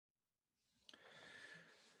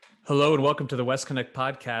Hello and welcome to the West Connect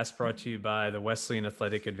podcast brought to you by the Wesleyan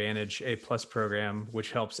Athletic Advantage A+ program,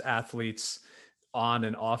 which helps athletes on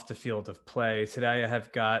and off the field of play. Today I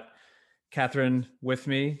have got Catherine with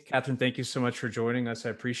me. Catherine, thank you so much for joining us. I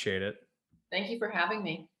appreciate it. Thank you for having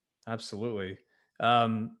me. Absolutely.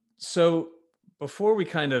 So before we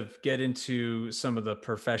kind of get into some of the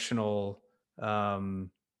professional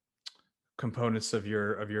um, components of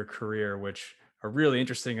your career, which are really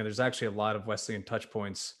interesting, and there's actually a lot of Wesleyan touch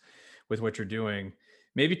points with what you're doing.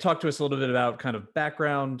 Maybe talk to us a little bit about kind of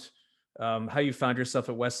background, how you found yourself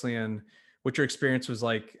at Wesleyan, what your experience was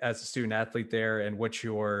like as a student athlete there, and what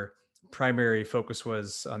your primary focus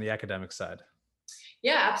was on the academic side.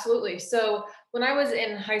 Yeah, absolutely. So when I was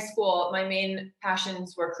in high school, my main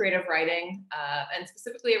passions were creative writing, and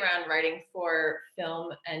specifically around writing for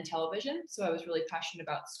film and television. So I was really passionate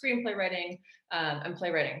about screenplay writing and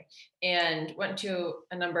playwriting, and went to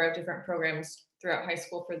a number of different programs throughout high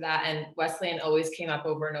school for that. And Wesleyan always came up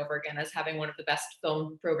over and over again as having one of the best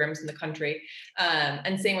film programs in the country,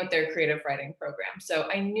 and same with their creative writing program. So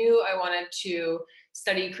I knew I wanted to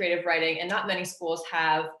study creative writing, and not many schools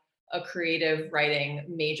have a creative writing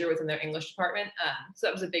major within their English department. So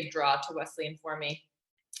that was a big draw to Wesleyan for me.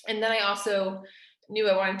 And then I also knew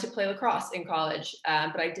I wanted to play lacrosse in college,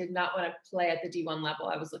 but I did not want to play at the D1 level.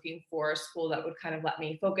 I was looking for a school that would kind of let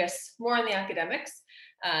me focus more on the academics,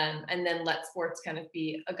 and then let sports kind of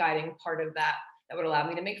be a guiding part of that that would allow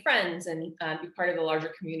me to make friends and be part of the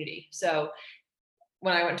larger community. So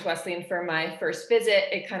when I went to Wesleyan for my first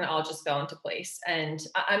visit, it kind of all just fell into place. And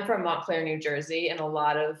I'm from Montclair, New Jersey, and a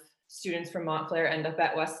lot of students from Montclair end up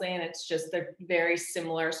at Wesleyan. It's just they're very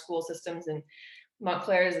similar school systems, and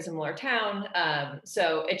Montclair is a similar town.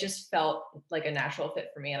 So it just felt like a natural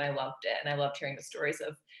fit for me, and I loved it. And I loved hearing the stories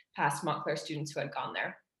of past Montclair students who had gone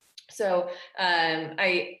there. So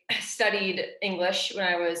I studied English when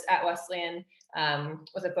I was at Wesleyan,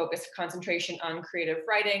 with a focused concentration on creative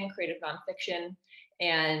writing, creative nonfiction.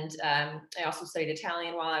 And I also studied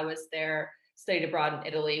Italian while I was there, studied abroad in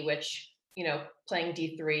Italy, which, playing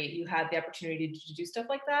D3, you had the opportunity to do stuff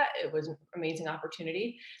like that. It was an amazing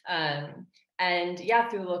opportunity. And yeah,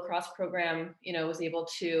 through the lacrosse program, was able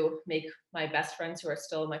to make my best friends who are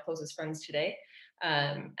still my closest friends today.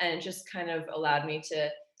 And it just kind of allowed me to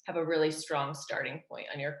have a really strong starting point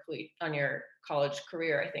on your college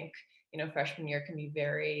career. I think, freshman year can be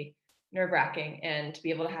very nerve-wracking, and to be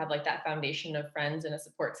able to have like that foundation of friends and a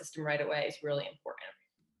support system right away is really important.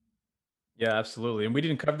 Yeah, absolutely. And we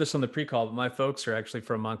didn't cover this on the pre-call, but my folks are actually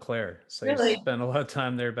from Montclair. So I Really? spent a lot of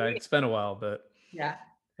time there back. It's been a while, but Yeah.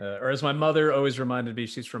 or as my mother always reminded me,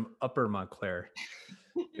 she's from Upper Montclair,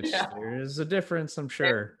 which Yeah. there is a difference, I'm Very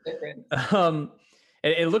sure. different. Um,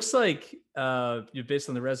 it looks like you, based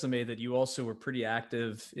on the resume, that you also were pretty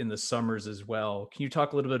active in the summers as well. Can you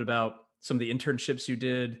talk a little bit about some of the internships you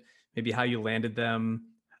did, maybe how you landed them,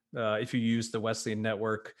 if you used the Wesleyan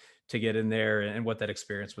network to get in there, and what that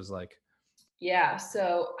experience was like? Yeah.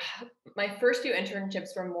 So my first few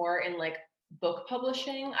internships were more in like book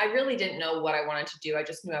publishing. I really didn't know what I wanted to do. I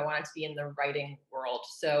just knew I wanted to be in the writing world.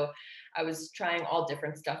 So I was trying all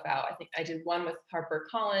different stuff out. I think I did one with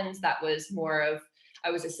HarperCollins that was more of,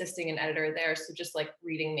 I was assisting an editor there. So just like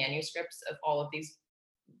reading manuscripts of all of these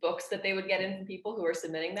books that they would get in from people who were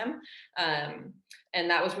submitting them. Um, and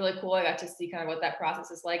that was really cool. I got to see kind of what that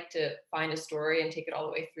process is like to find a story and take it all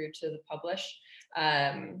the way through to the publish.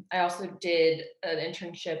 I also did an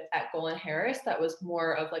internship at Golan Harris that was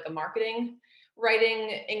more of like a marketing, writing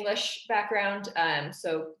English background.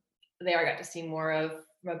 So there I got to see more of,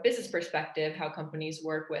 from a business perspective, how companies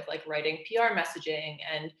work with like writing PR messaging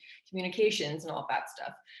and communications and all that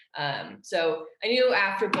stuff. So I knew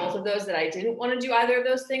after both of those that I didn't want to do either of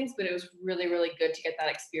those things, but it was really, really good to get that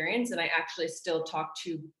experience. And I actually still talk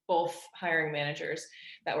to both hiring managers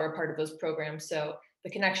that were a part of those programs. So the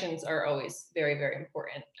connections are always very, very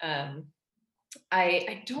important.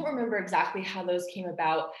 I don't remember exactly how those came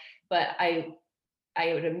about, but I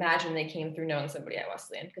would imagine they came through knowing somebody at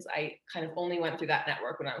Wesleyan, because I kind of only went through that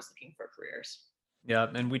network when I was looking for careers. Yeah,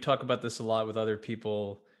 and we talk about this a lot with other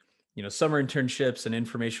people, summer internships and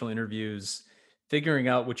informational interviews. Figuring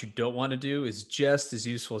out what you don't want to do is just as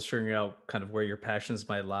useful as figuring out kind of where your passions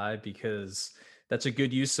might lie, because that's a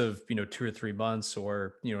good use of, 2 or 3 months,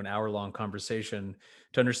 or, an hour-long conversation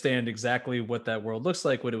to understand exactly what that world looks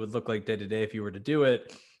like, what it would look like day to day if you were to do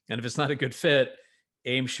it. And if it's not a good fit,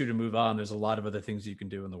 aim, shoot, and move on. There's a lot of other things you can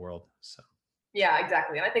do in the world. So Yeah,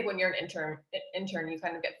 exactly. And I think when you're an intern, you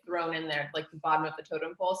kind of get thrown in there like the bottom of the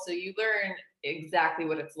totem pole. So you learn exactly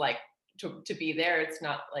what it's like to be there. It's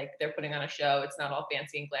not like they're putting on a show. It's not all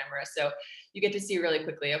fancy and glamorous. So you get to see really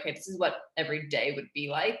quickly, okay, this is what every day would be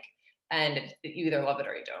like. and you either love it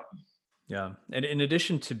or you don't. Yeah. And in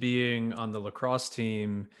addition to being on the lacrosse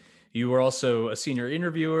team, you were also a senior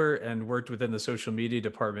interviewer and worked within the social media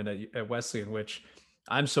department at Wesleyan, which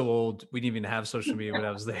I'm so old, we didn't even have social media when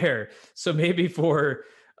I was there. So maybe for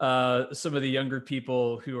some of the younger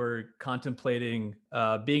people who are contemplating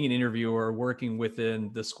being an interviewer or working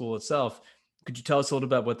within the school itself, could you tell us a little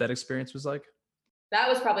about what that experience was like? That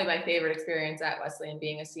was probably my favorite experience at Wesleyan,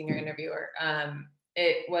 being a senior interviewer.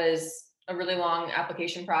 It was a really long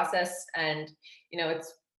application process, and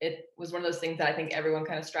it was one of those things that I think everyone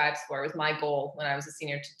kind of strives for. It was my goal when I was a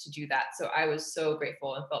senior to do that. So I was so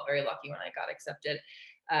grateful and felt very lucky when I got accepted.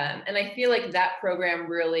 And I feel like that program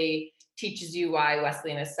really teaches you why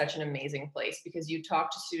Wesleyan is such an amazing place, because you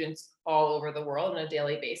talk to students all over the world on a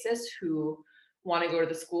daily basis who want to go to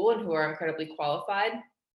the school and who are incredibly qualified,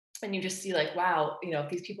 and you just see like, wow,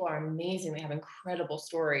 these people are amazing, they have incredible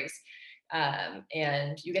stories.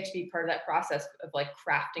 And you get to be part of that process of like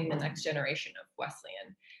crafting the next generation of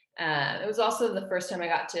Wesleyan. It was also the first time I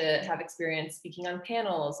got to have experience speaking on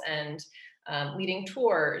panels and leading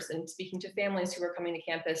tours and speaking to families who were coming to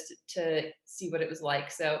campus to see what it was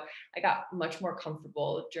like. So I got much more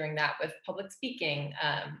comfortable during that with public speaking,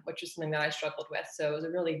 which is something that I struggled with. So it was a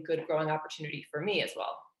really good growing opportunity for me as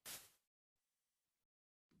well.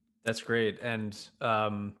 That's great. And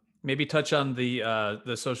maybe touch on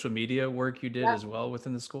the social media work you did as well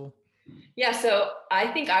within the school. Yeah, so I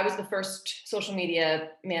think I was the first social media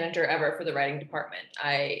manager ever for the writing department.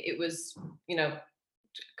 It was,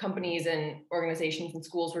 companies and organizations and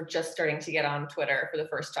schools were just starting to get on Twitter for the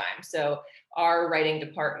first time. So our writing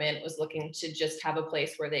department was looking to just have a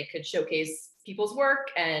place where they could showcase people's work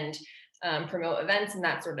and promote events and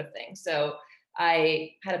that sort of thing. So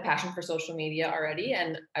I had a passion for social media already,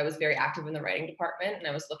 and I was very active in the writing department, and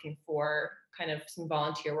I was looking for kind of some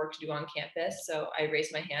volunteer work to do on campus. So I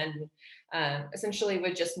raised my hand and essentially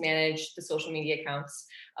would just manage the social media accounts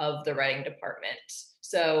of the writing department.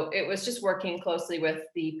 So it was just working closely with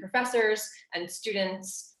the professors and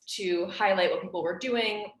students to highlight what people were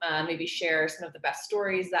doing, maybe share some of the best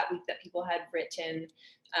stories that week that people had written,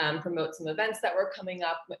 promote some events that were coming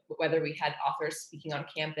up, whether we had authors speaking on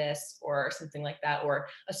campus or something like that, or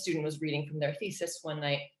a student was reading from their thesis one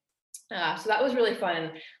night. So that was really fun.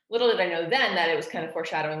 And little did I know then that it was kind of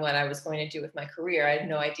foreshadowing what I was going to do with my career. I had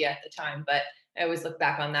no idea at the time, but I always look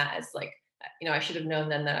back on that as like, I should have known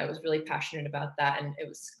then that I was really passionate about that, and it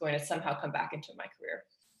was going to somehow come back into my career.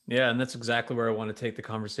 Yeah, and that's exactly where I want to take the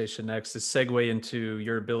conversation next, is segue into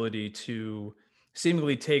your ability to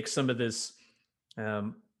seemingly take some of this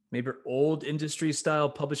maybe old industry style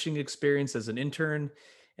publishing experience as an intern,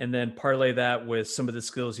 and then parlay that with some of the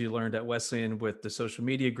skills you learned at Wesleyan with the social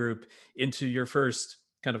media group into your first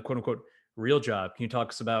kind of quote unquote real job. Can you talk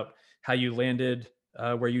to us about how you landed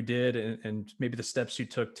where you did, and maybe the steps you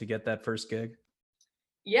took to get that first gig?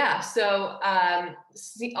 Yeah, so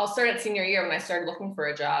I'll start at senior year when I started looking for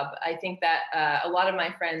a job. I think that a lot of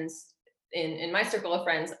my friends in my circle of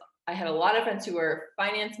friends, I had a lot of friends who were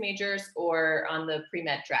finance majors or on the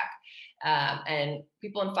pre-med track. And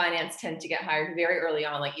people in finance tend to get hired very early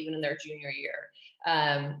on, like even in their junior year.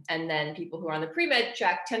 And then people who are on the pre-med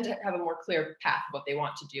track tend to have a more clear path of what they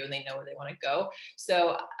want to do, and they know where they want to go.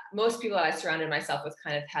 So most people that I surrounded myself with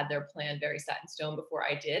kind of had their plan very set in stone before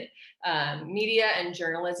I did. Media and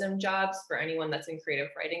journalism jobs, for anyone that's in creative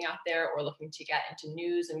writing out there or looking to get into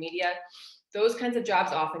news and media, those kinds of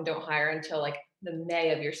jobs often don't hire until like the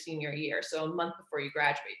May of your senior year, so a month before you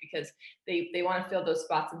graduate, because they want to fill those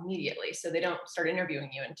spots immediately. So they don't start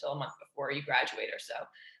interviewing you until a month before you graduate or so.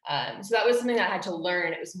 So that was something that I had to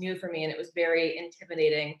learn. It was new for me, and it was very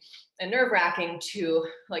intimidating and nerve-wracking to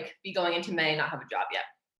like be going into May and not have a job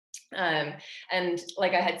yet. And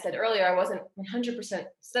like I had said earlier, I wasn't 100%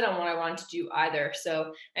 set on what I wanted to do either.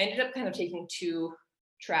 So I ended up kind of taking two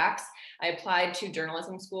tracks. I applied to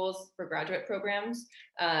journalism schools for graduate programs,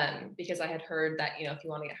 because I had heard that, if you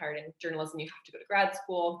want to get hired in journalism, you have to go to grad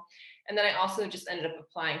school. And then I also just ended up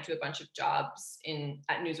applying to a bunch of jobs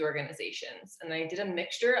at news organizations. And I did a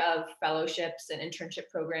mixture of fellowships and internship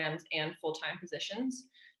programs and full-time positions,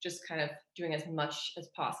 just kind of doing as much as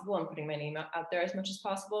possible and putting my name out there as much as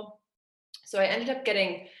possible. So I ended up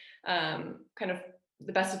getting kind of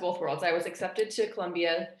the best of both worlds. I was accepted to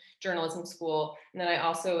Columbia Journalism School, and then I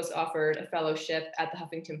also was offered a fellowship at the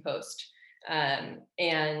Huffington Post.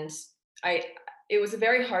 And it was a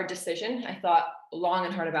very hard decision. I thought long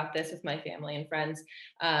and hard about this with my family and friends.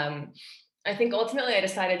 I think ultimately I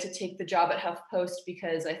decided to take the job at HuffPost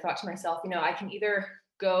because I thought to myself, I can either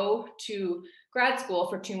go to grad school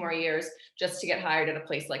for 2 more years just to get hired at a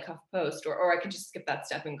place like HuffPost, or I could just skip that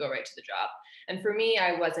step and go right to the job. And for me,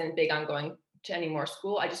 I wasn't big on going to any more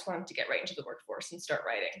school. I just wanted to get right into the workforce and start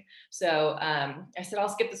writing. So I said, I'll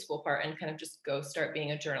skip the school part and kind of just go start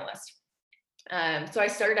being a journalist. So I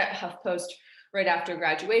started at HuffPost right after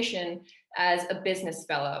graduation as a business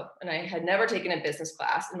fellow. And I had never taken a business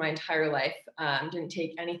class in my entire life, didn't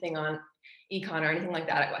take anything on econ or anything like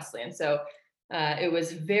that at Wesleyan. So it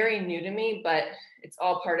was very new to me, but it's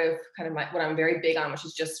all part of kind of what I'm very big on, which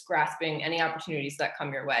is just grasping any opportunities that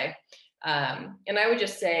come your way. And I would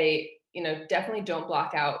just say, definitely don't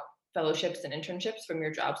block out fellowships and internships from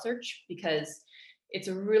your job search, because it's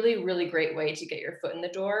a really, really great way to get your foot in the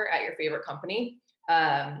door at your favorite company.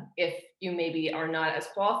 If you maybe are not as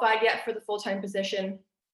qualified yet for the full-time position,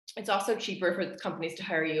 it's also cheaper for the companies to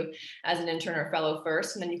hire you as an intern or fellow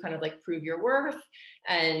first, and then you kind of like prove your worth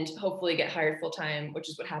and hopefully get hired full-time, which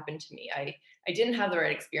is what happened to me. I didn't have the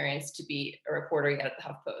right experience to be a reporter yet at the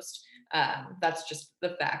HuffPost. That's just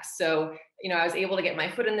the facts. So, I was able to get my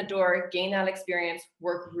foot in the door, gain that experience,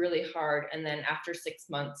 work really hard, and then after 6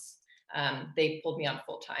 months, they pulled me on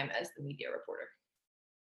full-time as the media reporter.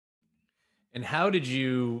 And how did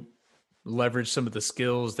you leverage some of the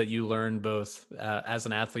skills that you learned both as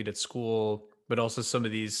an athlete at school, but also some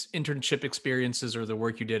of these internship experiences or the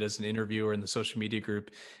work you did as an interviewer in the social media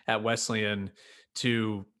group at Wesleyan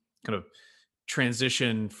to kind of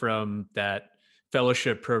transition from that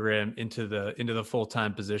fellowship program into the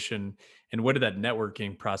full-time position? And what did that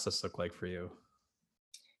networking process look like for you?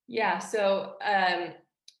 Yeah, so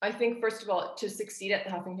I think first of all, to succeed at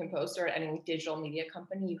the Huffington Post or at any digital media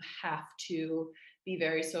company, you have to be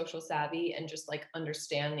very social savvy and just like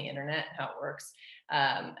understand the internet and how it works.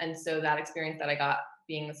 And so that experience that I got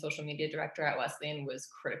being the social media director at Wesleyan was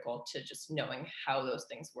critical to just knowing how those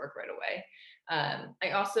things work right away.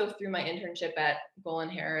 I also, through my internship at Bowl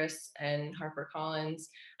and Harris and HarperCollins,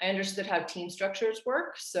 I understood how team structures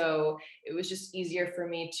work. So it was just easier for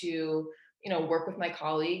me to work with my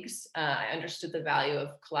colleagues. I understood the value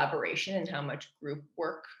of collaboration and how much group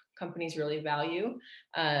work companies really value.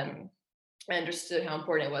 I understood how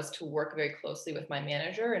important it was to work very closely with my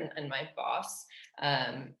manager and my boss.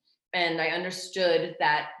 And I understood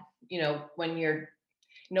that, when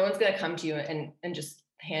no one's going to come to you and just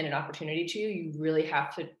hand an opportunity to you, you really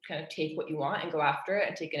have to kind of take what you want and go after it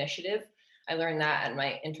and take initiative. I learned that at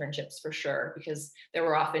my internships for sure, because there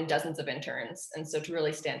were often dozens of interns. And so to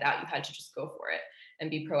really stand out, you had to just go for it and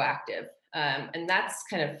be proactive. And that's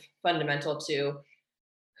kind of fundamental to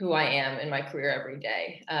who I am in my career every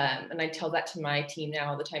day. And I tell that to my team now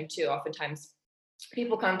all the time too. Oftentimes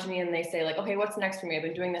people come to me and they say like, okay, what's next for me? I've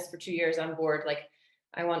been doing this for 2 years on board. Like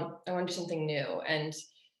I want to do something new. And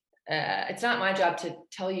it's not my job to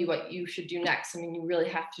tell you what you should do next. I mean, you really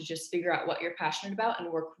have to just figure out what you're passionate about and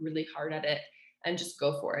work really hard at it and just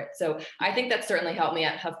go for it. So I think that certainly helped me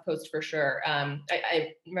at HuffPost for sure.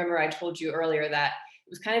 I remember I told you earlier that it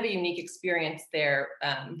was kind of a unique experience there.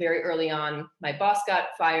 Very early on, my boss got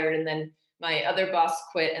fired and then my other boss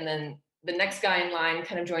quit. And then the next guy in line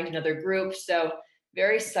kind of joined another group. So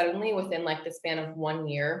very suddenly within like the span of 1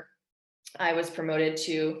 year, I was promoted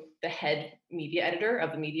to the head media editor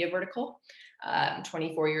of the media vertical.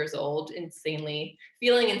 24 years old,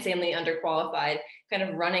 feeling insanely underqualified, kind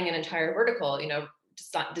of running an entire vertical,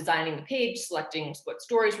 designing the page, selecting what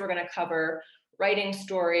stories we're going to cover, writing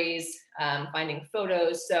stories, finding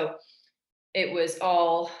photos. So it was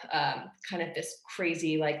all kind of this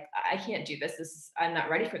crazy, like, I can't do this. I'm not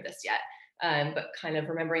ready for this yet. But kind of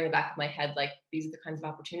remembering in the back of my head, like these are the kinds of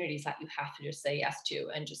opportunities that you have to just say yes to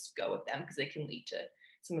and just go with them because they can lead to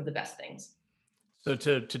some of the best things. So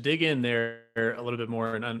to dig in there a little bit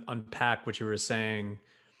more and unpack what you were saying,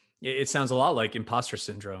 it sounds a lot like imposter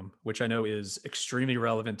syndrome, which I know is extremely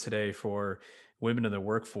relevant today for women in the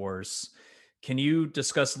workforce. Can you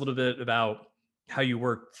discuss a little bit about how you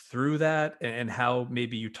worked through that and how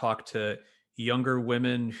maybe you talk to younger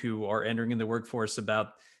women who are entering in the workforce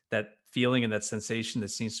about that feeling and that sensation that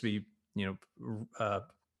seems to be,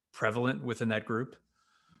 prevalent within that group?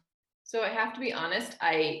 So I have to be honest,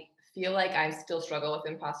 I feel like I still struggle with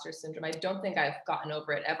imposter syndrome. I don't think I've gotten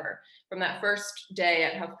over it ever. From that first day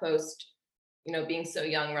at HuffPost, being so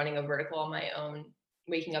young, running a vertical on my own,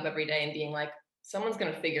 waking up every day and being like, someone's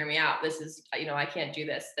going to figure me out. This is, I can't do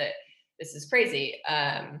this, that this is crazy.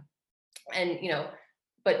 And,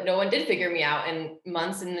 but no one did figure me out, and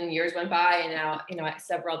months and then years went by, and now, at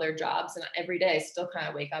several other jobs, and every day I still kind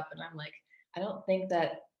of wake up and I'm like, I don't think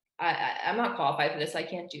that I'm not qualified for this. I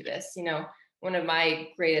can't do this. One of my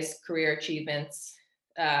greatest career achievements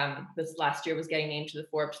this last year was getting named to the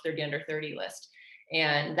Forbes 30 under 30 list.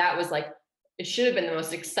 And that was like it should have been the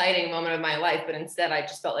most exciting moment of my life, but instead I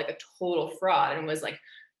just felt like a total fraud and was like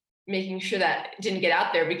making sure that it didn't get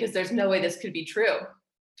out there because there's no way this could be true.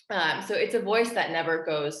 So it's a voice that never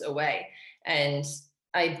goes away. And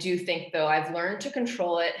I do think, though, I've learned to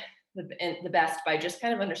control it the best by just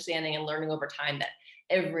kind of understanding and learning over time that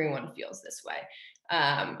everyone feels this way.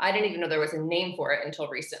 I didn't even know there was a name for it until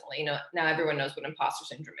recently. Now everyone knows what imposter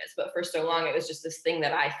syndrome is, but for so long it was just this thing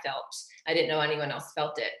that I felt. I didn't know anyone else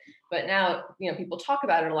felt it. But now, people talk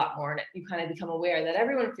about it a lot more, and you kind of become aware that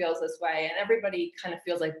everyone feels this way, and everybody kind of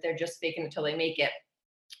feels like they're just faking it until they make it.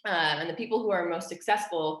 And the people who are most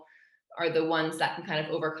successful are the ones that can kind of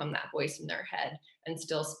overcome that voice in their head and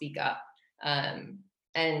still speak up. And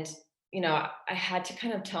I had to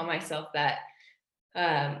kind of tell myself that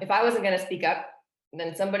if I wasn't going to speak up,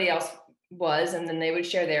 then somebody else was, and then they would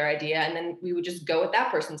share their idea, and then we would just go with that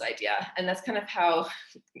person's idea. And that's kind of how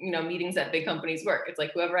meetings at big companies work. It's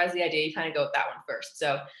like whoever has the idea, you kind of go with that one first.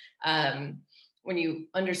 So when you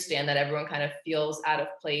understand that everyone kind of feels out of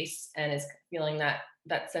place and is feeling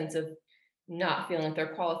that sense of not feeling like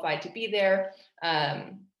they're qualified to be there,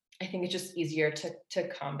 I think it's just easier to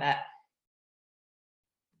combat.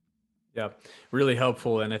 Yeah, really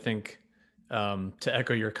helpful. And I think to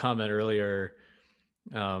echo your comment earlier,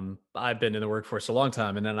 I've been in the workforce a long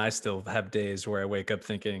time, and then I still have days where I wake up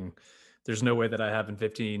thinking, "There's no way that I have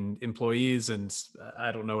 15 employees, and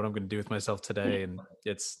I don't know what I'm going to do with myself today." And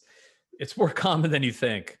it's more common than you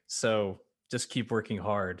think. So just keep working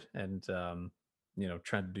hard and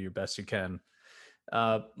trying to do your best you can.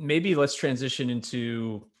 Maybe let's transition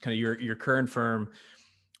into kind of your current firm.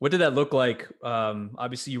 What did that look like?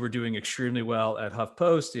 Obviously, you were doing extremely well at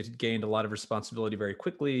HuffPost. It had gained a lot of responsibility very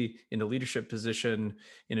quickly in a leadership position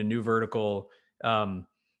in a new vertical.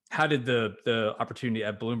 How did the opportunity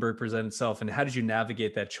at Bloomberg present itself, and how did you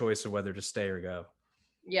navigate that choice of whether to stay or go?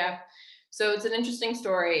 Yeah. So it's an interesting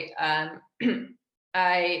story.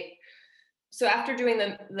 I so after doing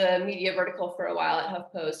the media vertical for a while at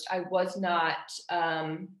HuffPost, I was not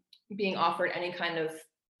being offered any kind of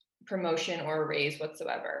promotion or a raise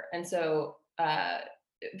whatsoever. And so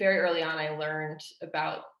very early on, I learned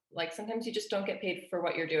about, like, sometimes you just don't get paid for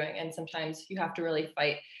what you're doing, and sometimes you have to really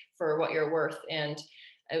fight for what you're worth. And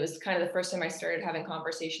it was kind of the first time I started having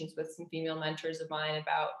conversations with some female mentors of mine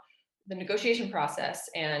about the negotiation process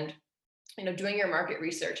and doing your market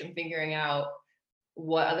research and figuring out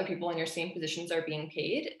what other people in your same positions are being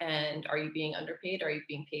paid, and are you being underpaid, are you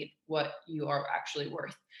being paid what you are actually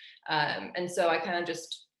worth. And so I kind of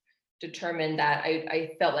just determined that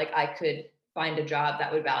I felt like I could find a job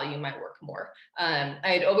that would value my work more. I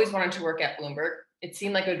had always wanted to work at Bloomberg. It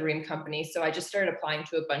seemed like a dream company, so I just started applying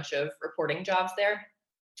to a bunch of reporting jobs there.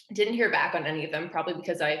 Didn't hear back on any of them, probably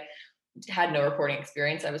because I had no reporting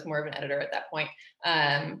experience. I was more of an editor at that point.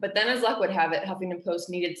 But then, as luck would have it, Huffington Post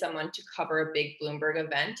needed someone to cover a big Bloomberg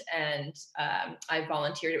event, and I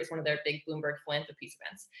volunteered. It was one of their big Bloomberg philanthropies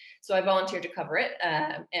events, so I volunteered to cover it.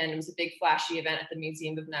 And it was a big, flashy event at the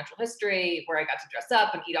Museum of Natural History, where I got to dress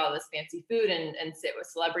up and eat all this fancy food and sit with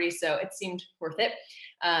celebrities. So it seemed worth it.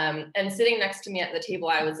 And sitting next to me at the table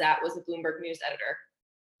I was at was a Bloomberg news editor,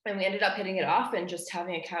 and we ended up hitting it off and just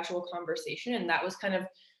having a casual conversation. And that was kind of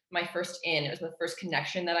my first in. It was the first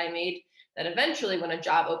connection that I made that eventually, when a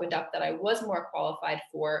job opened up that I was more qualified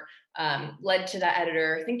for, led to that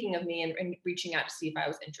editor thinking of me and reaching out to see if I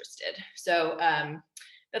was interested. So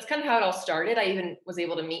that's kind of how it all started. I even was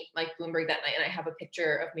able to meet Mike Bloomberg that night, and I have a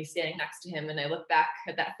picture of me standing next to him. And I look back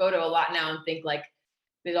at that photo a lot now and think, like,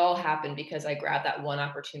 it all happened because I grabbed that one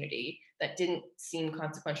opportunity that didn't seem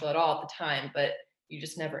consequential at all at the time, but you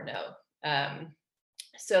just never know.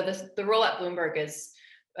 So the role at Bloomberg is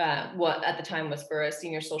what at the time was for a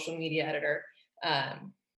senior social media editor.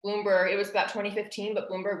 Bloomberg, it was about 2015, but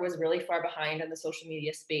Bloomberg was really far behind in the social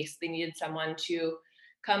media space. They needed someone to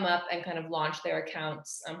come up and kind of launch their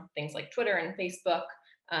accounts, things like Twitter and Facebook,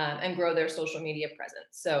 and grow their social media presence.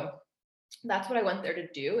 So that's what I went there to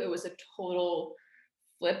do. It was a total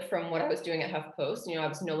flip from what I was doing at HuffPost. I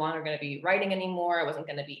was no longer going to be writing anymore. I wasn't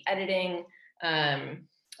going to be editing.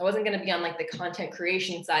 I wasn't going to be on, like, the content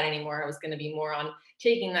creation side anymore. I was going to be more on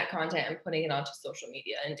taking that content and putting it onto social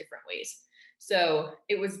media in different ways. So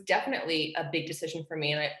it was definitely a big decision for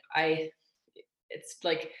me. And it's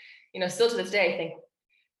like, still to this day, I think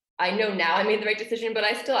I know now I made the right decision, but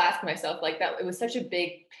I still ask myself, like, that it was such a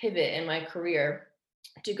big pivot in my career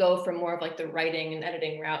to go from more of, like, the writing and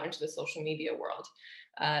editing route into the social media world.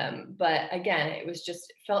 But again, it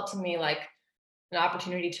felt to me like an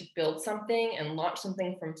opportunity to build something and launch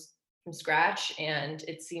something from scratch, and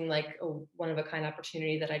it seemed like a one of a kind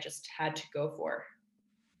opportunity that I just had to go for.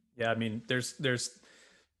 Yeah, I mean, there's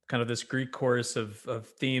kind of this Greek chorus of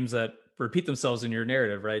themes that repeat themselves in your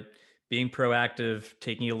narrative, right? Being proactive,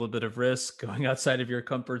 taking a little bit of risk, going outside of your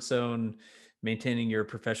comfort zone, maintaining your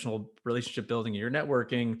professional relationship building, your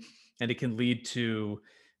networking, and it can lead to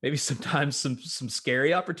maybe sometimes some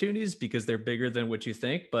scary opportunities because they're bigger than what you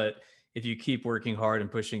think. But if you keep working hard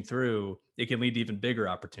and pushing through, it can lead to even bigger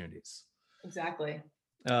opportunities. Exactly.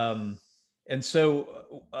 Um, and so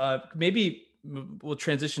maybe we'll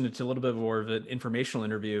transition into a little bit more of an informational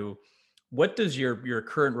interview. What does your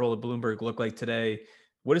current role at Bloomberg look like today?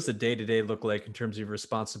 What does the day to day look like in terms of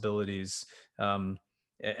responsibilities? And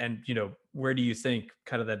where do you think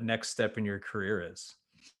kind of that next step in your career is?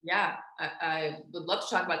 Yeah, I would love to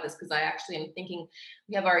talk about this because I actually am thinking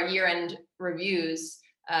we have our year-end reviews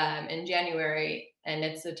in January, and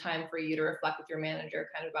it's a time for you to reflect with your manager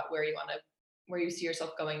kind of about where you see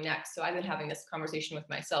yourself going next. So I've been having this conversation with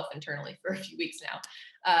myself internally for a few weeks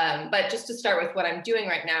now. But just to start with what I'm doing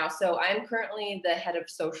right now, so I'm currently the head of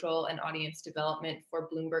social and audience development for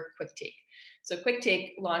Bloomberg Quick Take. So Quick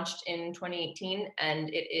Take launched in 2018, and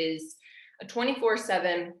it is a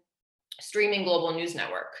 24/7 streaming global news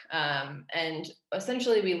network. And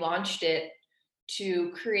essentially, we launched it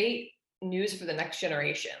to create news for the next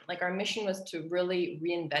generation. Like our mission was to really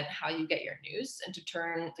reinvent how you get your news and to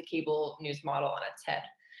turn the cable news model on its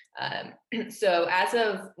head. So as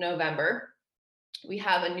of November, we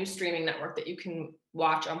have a new streaming network that you can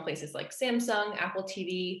watch on places like Samsung, Apple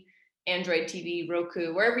TV, Android TV,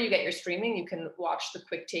 Roku, wherever you get your streaming, you can watch the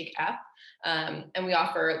Quick Take app. And we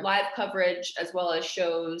offer live coverage as well as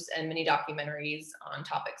shows and mini documentaries on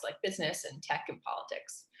topics like business and tech and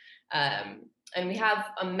politics. And we have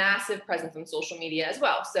a massive presence on social media as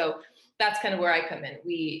well. So that's kind of where I come in.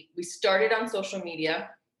 We started on social media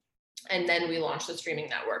and then we launched the streaming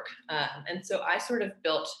network. And so I sort of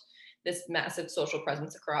built this massive social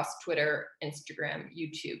presence across Twitter, Instagram,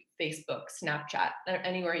 YouTube, Facebook, Snapchat,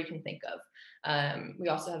 anywhere you can think of. We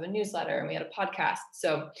also have a newsletter and we had a podcast.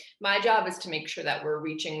 So my job is to make sure that we're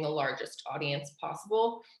reaching the largest audience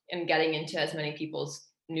possible and getting into as many people's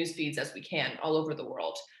news feeds as we can all over the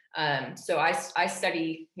world. So I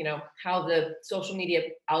study, how the social media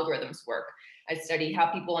algorithms work. I study how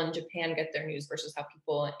people in Japan get their news versus how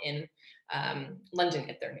people in London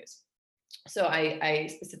get their news. So I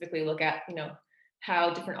specifically look at,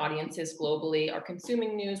 how different audiences globally are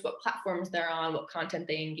consuming news, what platforms they're on, what content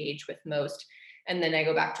they engage with most. And then I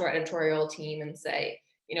go back to our editorial team and say,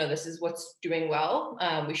 this is what's doing well.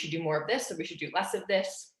 We should do more of this, or we should do less of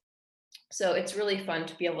this. So it's really fun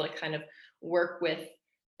to be able to kind of work with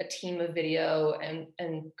a team of video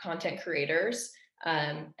and content creators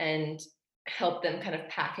and help them kind of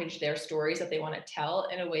package their stories that they want to tell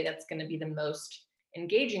in a way that's going to be the most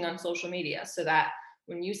engaging on social media, so that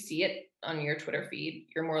when you see it on your Twitter feed,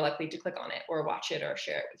 you're more likely to click on it or watch it or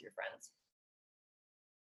share it with your friends.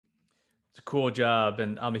 It's a cool job,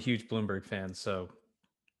 and I'm a huge Bloomberg fan, so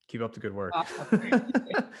keep up the good work. Awesome.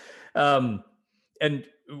 um, and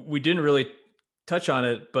we didn't really touch on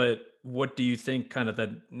it, but what do you think kind of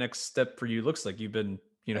the next step for you looks like? You've been,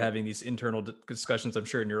 having these internal discussions, I'm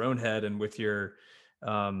sure, in your own head and with your,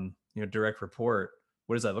 direct report.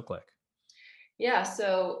 What does that look like? Yeah.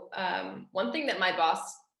 So one thing that my boss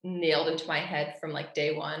nailed into my head from like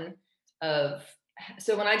day one of,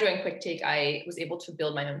 so when I joined Quick Take, I was able to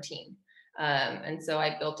build my own team. And so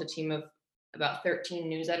I built a team of about 13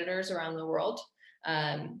 news editors around the world.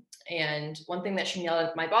 And one thing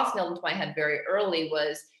that my boss nailed into my head very early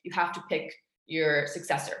was you have to pick your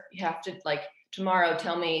successor. You have to like tomorrow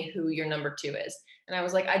tell me who your number two is. And I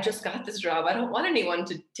was like, I just got this job. I don't want anyone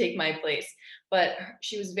to take my place. But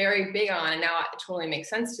she was very big on, and now it totally makes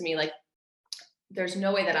sense to me. Like, there's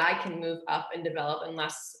no way that I can move up and develop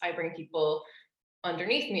unless I bring people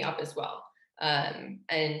underneath me up as well.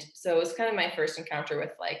 And so it was kind of my first encounter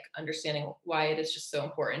with like understanding why it is just so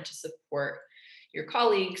important to support your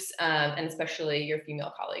colleagues and especially your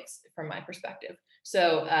female colleagues from my perspective.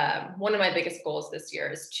 So one of my biggest goals this year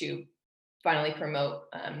is to finally promote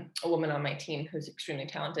a woman on my team who's extremely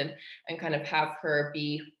talented and kind of have her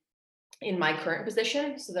be in my current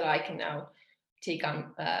position so that I can now take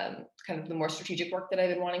on kind of the more strategic work that I've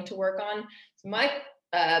been wanting to work on. So my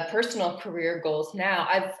personal career goals now,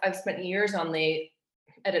 I've spent years on the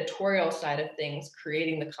editorial side of things,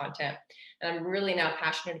 creating the content. And I'm really now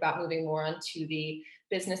passionate about moving more onto the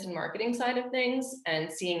business and marketing side of things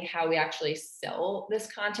and seeing how we actually sell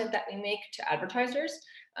this content that we make to advertisers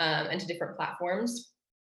and to different platforms.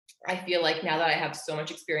 I feel like now that I have so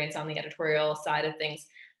much experience on the editorial side of things,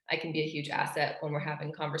 I can be a huge asset when we're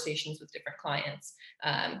having conversations with different clients,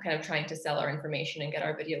 kind of trying to sell our information and get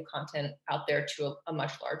our video content out there to a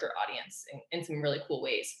much larger audience in some really cool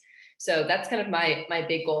ways. So that's kind of my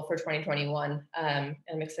big goal for 2021. And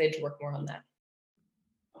I'm excited to work more on that.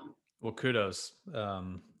 Well, kudos.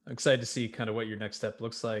 I'm excited to see kind of what your next step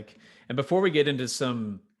looks like. And before we get into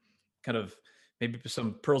some kind of maybe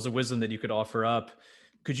some pearls of wisdom that you could offer up,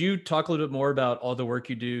 could you talk a little bit more about all the work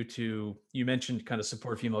you do to, you mentioned kind of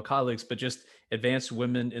support female colleagues, but just advance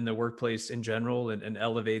women in the workplace in general and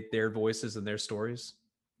elevate their voices and their stories?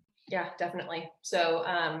 Yeah, definitely. So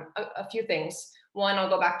a few things. One, I'll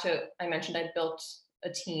go back to, I mentioned I built a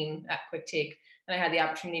team at Quick Take, and I had the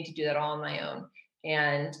opportunity to do that all on my own.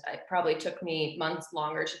 And it probably took me months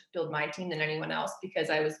longer to build my team than anyone else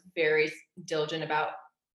because I was very diligent about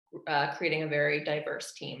creating a very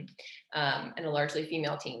diverse team, and a largely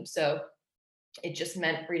female team. So it just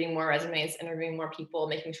meant reading more resumes, interviewing more people,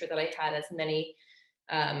 making sure that I had as many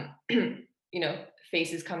um,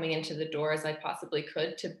 faces coming into the door as I possibly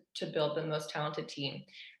could to build the most talented team.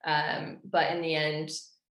 But in the end,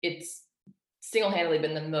 it's single-handedly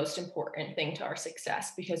been the most important thing to our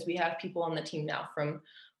success because we have people on the team now from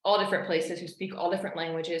all different places who speak all different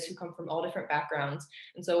languages, who come from all different backgrounds.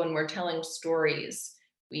 And so when we're telling stories,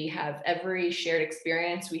 we have every shared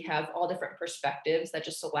experience, we have all different perspectives that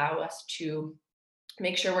just allow us to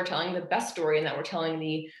make sure we're telling the best story and that we're telling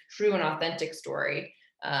the true and authentic story.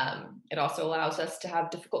 It also allows us to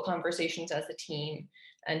have difficult conversations as a team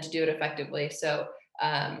and to do it effectively. So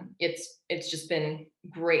it's just been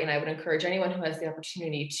great, and I would encourage anyone who has the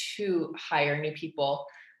opportunity to hire new people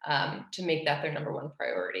to make that their number one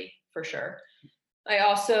priority for sure. I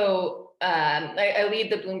also I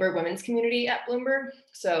lead the Bloomberg women's community at Bloomberg.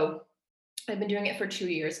 So I've been doing it for 2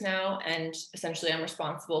 years now, and essentially I'm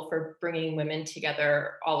responsible for bringing women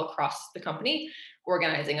together all across the company,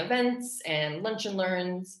 organizing events and lunch and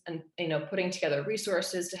learns, and putting together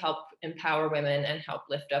resources to help empower women and help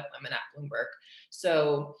lift up women at Bloomberg.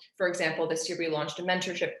 So, for example, this year we launched a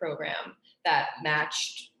mentorship program that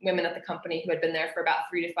matched women at the company who had been there for about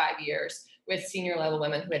 3 to 5 years with senior level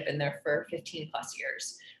women who had been there for 15 plus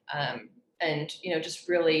years, and just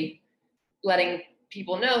really letting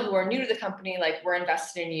people know who are new to the company, like, we're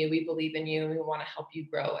invested in you, we believe in you, and we want to help you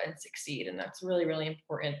grow and succeed. And that's really, really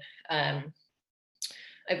important.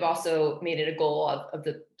 I've also made it a goal of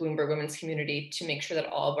the Bloomberg women's community to make sure that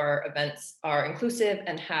all of our events are inclusive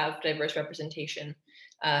and have diverse representation.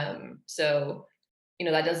 So,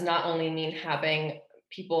 that does not only mean having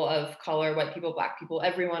people of color, white people, Black people,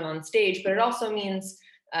 everyone on stage, but it also means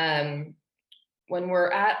when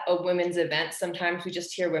we're at a women's event, sometimes we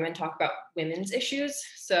just hear women talk about women's issues.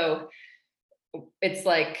 So it's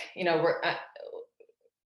like,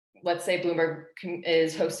 let's say Bloomberg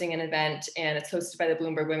is hosting an event and it's hosted by the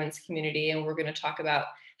Bloomberg women's community, and we're going to talk about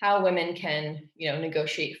how women can,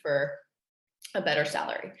 negotiate for a better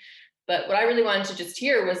salary. But what I really wanted to just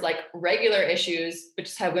hear was like regular issues, but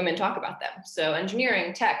just have women talk about them. So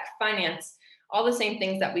engineering, tech, finance, all the same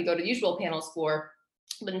things that we go to usual panels for.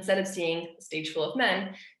 But instead of seeing a stage full of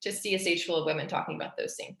men, just see a stage full of women talking about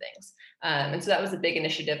those same things. And so that was a big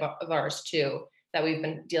initiative of ours too, that we've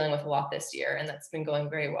been dealing with a lot this year, and that's been going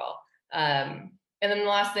very well. And then the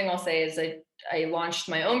last thing I'll say is I launched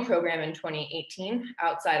my own program in 2018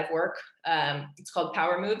 outside of work. It's called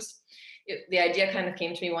Power Moves. The idea kind of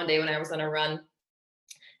came to me one day when I was on a run,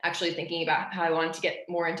 actually thinking about how I wanted to get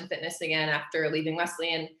more into fitness again after leaving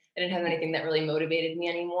Wesleyan. I didn't have anything that really motivated me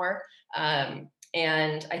anymore.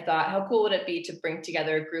 And I thought, how cool would it be to bring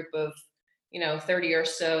together a group of, 30 or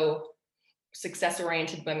so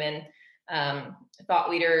success-oriented women, thought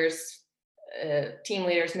leaders, team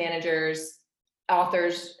leaders, managers,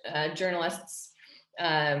 authors, journalists,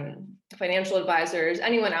 financial advisors,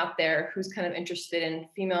 anyone out there who's kind of interested in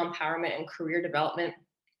female empowerment and career development,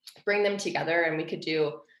 bring them together, and we could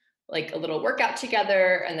do like a little workout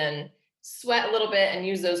together and then sweat a little bit and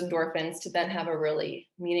use those endorphins to then have a really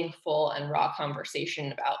meaningful and raw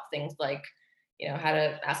conversation about things like, how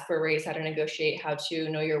to ask for a raise, how to negotiate, how to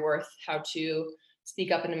know your worth, how to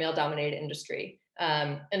speak up in a male dominated industry.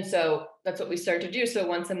 And so that's what we started to do. So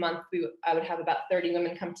once a month, I would have about 30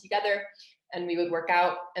 women come together and we would work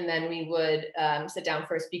out, and then we would sit down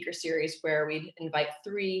for a speaker series where we'd invite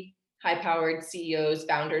 3 high-powered CEOs,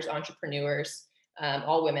 founders, entrepreneurs,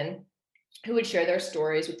 all women, who would share their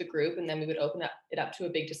stories with the group, and then we would open it up to a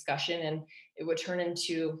big discussion, and it would turn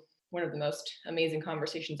into one of the most amazing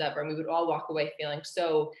conversations ever. And we would all walk away feeling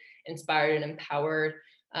so inspired and empowered.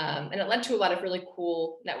 And it led to a lot of really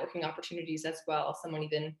cool networking opportunities as well. Someone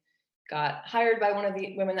even got hired by one of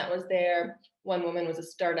the women that was there. One woman was a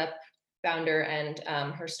startup founder, and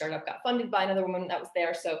her startup got funded by another woman that was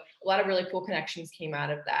there. So a lot of really cool connections came out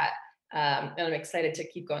of that. And I'm excited to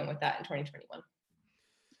keep going with that in 2021.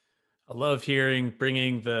 I love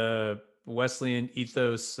bringing the Wesleyan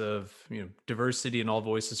ethos of diversity and all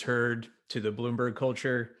voices heard to the Bloomberg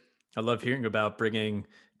culture. I love hearing about bringing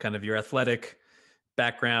kind of your athletic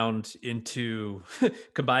background into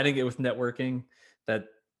combining it with networking. That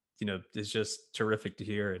is just terrific to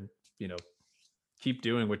hear, and you know keep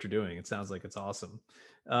doing what you're doing. It sounds like it's awesome.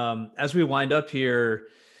 As we wind up here,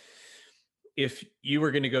 if you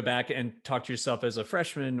were going to go back and talk to yourself as a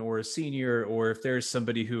freshman or a senior, or if there's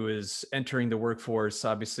somebody who is entering the workforce,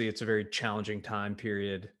 obviously it's a very challenging time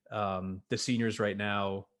period. The seniors right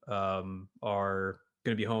now are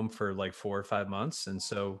going to be home for like 4 or 5 months. And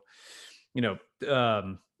so, you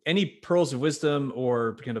know, any pearls of wisdom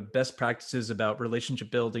or kind of best practices about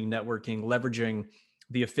relationship building, networking, leveraging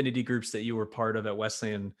the affinity groups that you were part of at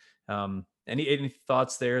Wesleyan? Any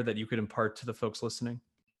thoughts there that you could impart to the folks listening?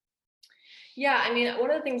 Yeah, I mean,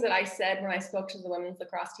 one of the things that I said when I spoke to the women's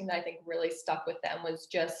lacrosse team that I think really stuck with them was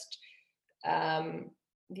just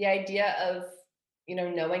the idea of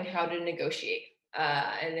knowing how to negotiate,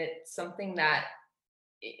 and it's something that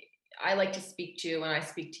I like to speak to when I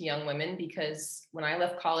speak to young women, because when I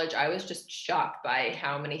left college, I was just shocked by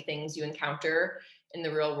how many things you encounter in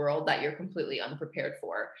the real world that you're completely unprepared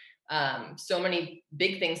for. So many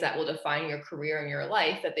big things that will define your career and your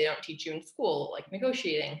life that they don't teach you in school, like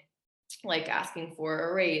negotiating, like asking for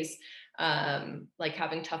a raise, like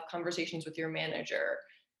having tough conversations with your manager.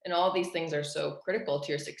 And all of these things are so critical to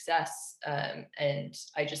your success. And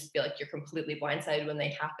I just feel like you're completely blindsided when they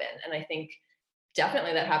happen. And I think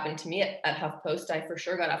definitely that happened to me at HuffPost. I for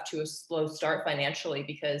sure got off to a slow start financially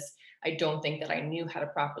because I don't think that I knew how to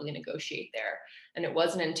properly negotiate there. And it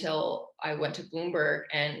wasn't until I went to Bloomberg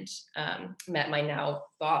and met my now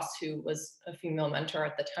boss, who was a female mentor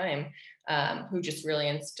at the time, who just really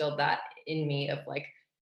instilled that in me of like,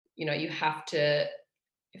 you have to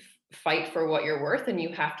fight for what you're worth, and you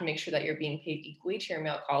have to make sure that you're being paid equally to your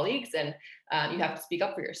male colleagues, and you have to speak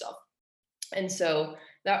up for yourself. And so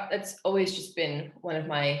that's always just been one of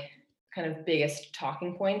my kind of biggest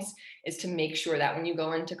talking points, is to make sure that when you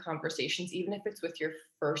go into conversations, even if it's with your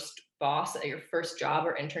first boss at your first job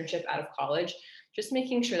or internship out of college, just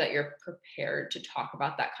making sure that you're prepared to talk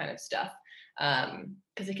about that kind of stuff,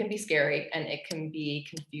 because it can be scary and it can be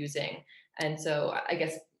confusing. And so I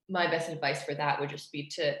guess my best advice for that would just be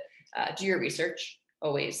to do your research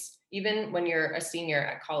always, even when you're a senior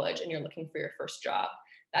at college and you're looking for your first job.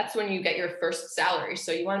 That's when you get your first salary.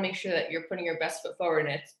 So you want to make sure that you're putting your best foot forward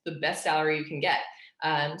and it's the best salary you can get.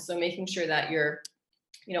 So making sure that you're,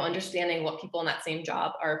 understanding what people in that same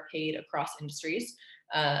job are paid across industries,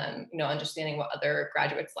 understanding what other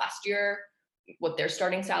graduates last year, what their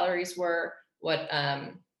starting salaries were, what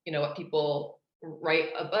people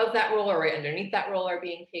right above that role or right underneath that role are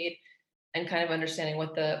being paid, and kind of understanding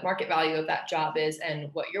what the market value of that job is and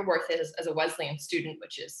what your worth is as a Wesleyan student,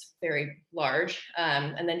 which is very large.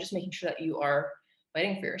 And then just making sure that you are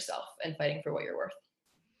fighting for yourself and fighting for what you're worth.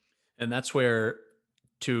 And that's where,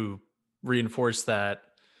 to reinforce that,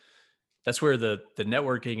 that's where the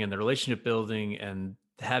networking and the relationship building and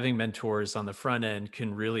having mentors on the front end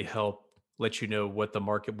can really help let you know what the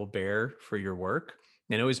market will bear for your work,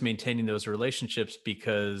 and always maintaining those relationships,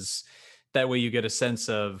 because that way you get a sense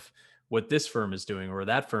of what this firm is doing or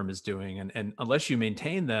that firm is doing. And unless you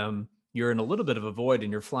maintain them, you're in a little bit of a void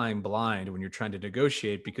and you're flying blind when you're trying to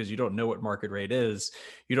negotiate, because you don't know what market rate is.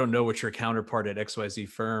 You don't know what your counterpart at XYZ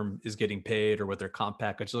firm is getting paid or what their comp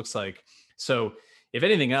package looks like. So if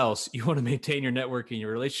anything else, you want to maintain your networking,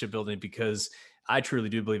 your relationship building, because I truly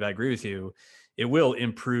do believe, I agree with you, it will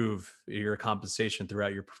improve your compensation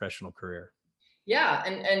throughout your professional career. Yeah,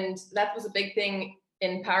 and that was a big thing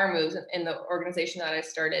in Power Moves in the organization that I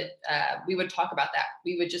started. We would talk about that.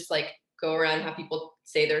 We would just like go around and have people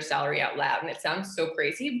say their salary out loud, and it sounds so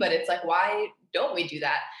crazy, but it's like, why don't we do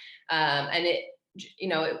that? And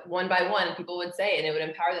one by one, people would say, and it would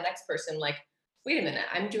empower the next person. Like, wait a minute,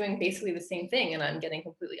 I'm doing basically the same thing, and I'm getting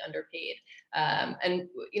completely underpaid. And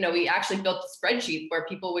we actually built a spreadsheet where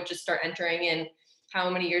people would just start entering in how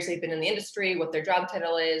many years they've been in the industry, what their job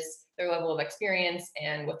title is, their level of experience,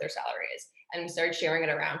 and what their salary is. And we started sharing it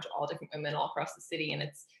around to all different women all across the city. And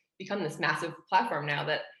it's become this massive platform now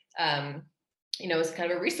that, is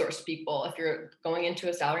kind of a resource to people. If you're going into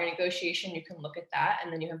a salary negotiation, you can look at that,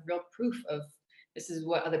 and then you have real proof of, this is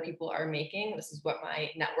what other people are making. This is what my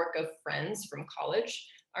network of friends from college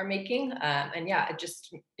are making. And yeah, it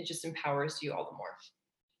just empowers you all the more.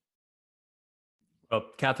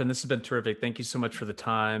 Well, Catherine, this has been terrific. Thank you so much for the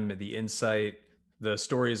time, the insight, the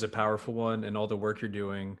story is a powerful one, and all the work you're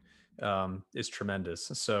doing is tremendous.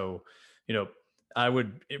 So, you know, I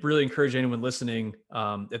would really encourage anyone listening,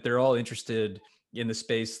 if they're all interested in the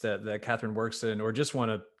space that Catherine works in, or just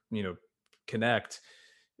want to, connect.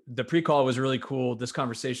 The pre-call was really cool. This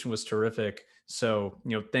conversation was terrific. So,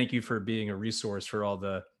 thank you for being a resource for all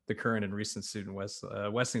the current and recent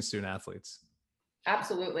Wesleyan student athletes.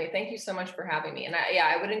 Absolutely. Thank you so much for having me. And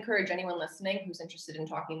yeah, I would encourage anyone listening who's interested in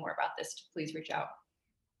talking more about this to please reach out.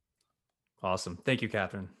 Awesome. Thank you,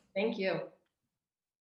 Catherine. Thank you.